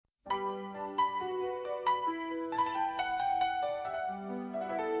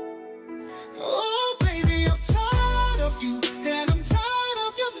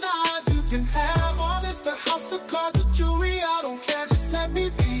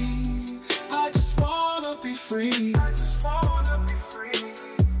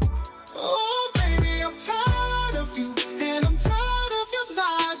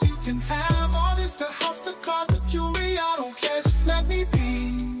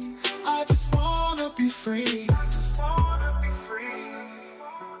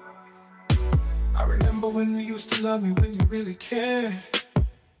when you used to love me, when you really cared.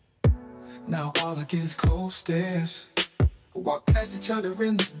 Now all I get is cold stares. We walk past each other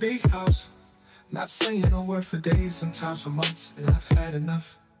in this big house, not saying a word for days, sometimes for months, and I've had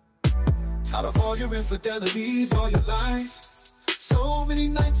enough. Tired of all your infidelities, all your lies. So many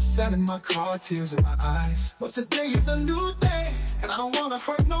nights I sat in my car, tears in my eyes. But today is a new day, and I don't wanna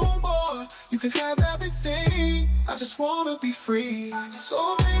hurt no more. You can have everything, I just wanna be free.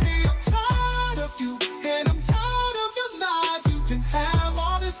 So baby, I'm tired of you, and I'm tired of your lies. You can have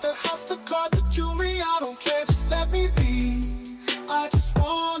all this, the house, the cars, the jewelry, I don't care, just let me be. I just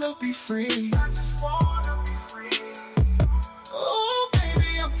wanna be free. I just wanna be free. Oh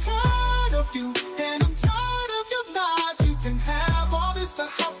baby, I'm tired of you, and I'm tired of your lies. You can have all this, the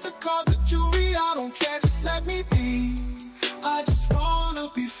house, the cars, the jewelry, I don't care, just let me be. I just wanna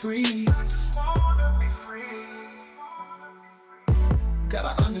be free. I just wanna be free.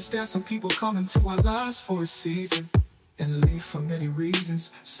 Gotta understand, some people come into our lives for a season and leave for many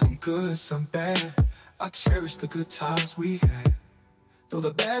reasons, some good, some bad. I cherish the good times we had, though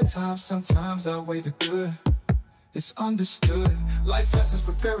the bad times sometimes outweigh the good. It's understood, life lessons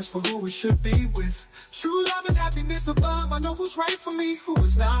prepare us for who we should be with. True love and happiness above, I know who's right for me, who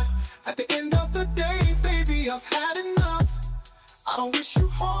is not. At the end of the day, baby, I've had enough. I don't wish you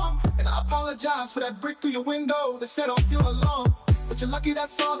harm, and I apologize for that brick through your window that said don't feel alone. But you're lucky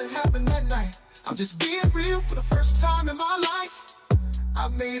that's all that happened that night. I'm just being real for the first time in my life.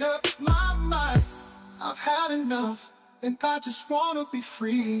 I've made up my mind, I've had enough, and I just wanna be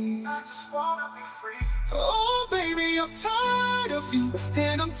free. I just wanna be free. Oh baby, I'm tired of you,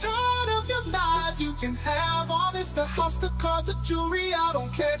 and I'm tired of your lies. You can have all this, the house, the cars, the jewelry, I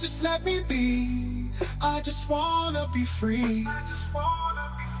don't care, just let me be. I just wanna be free. I just wanna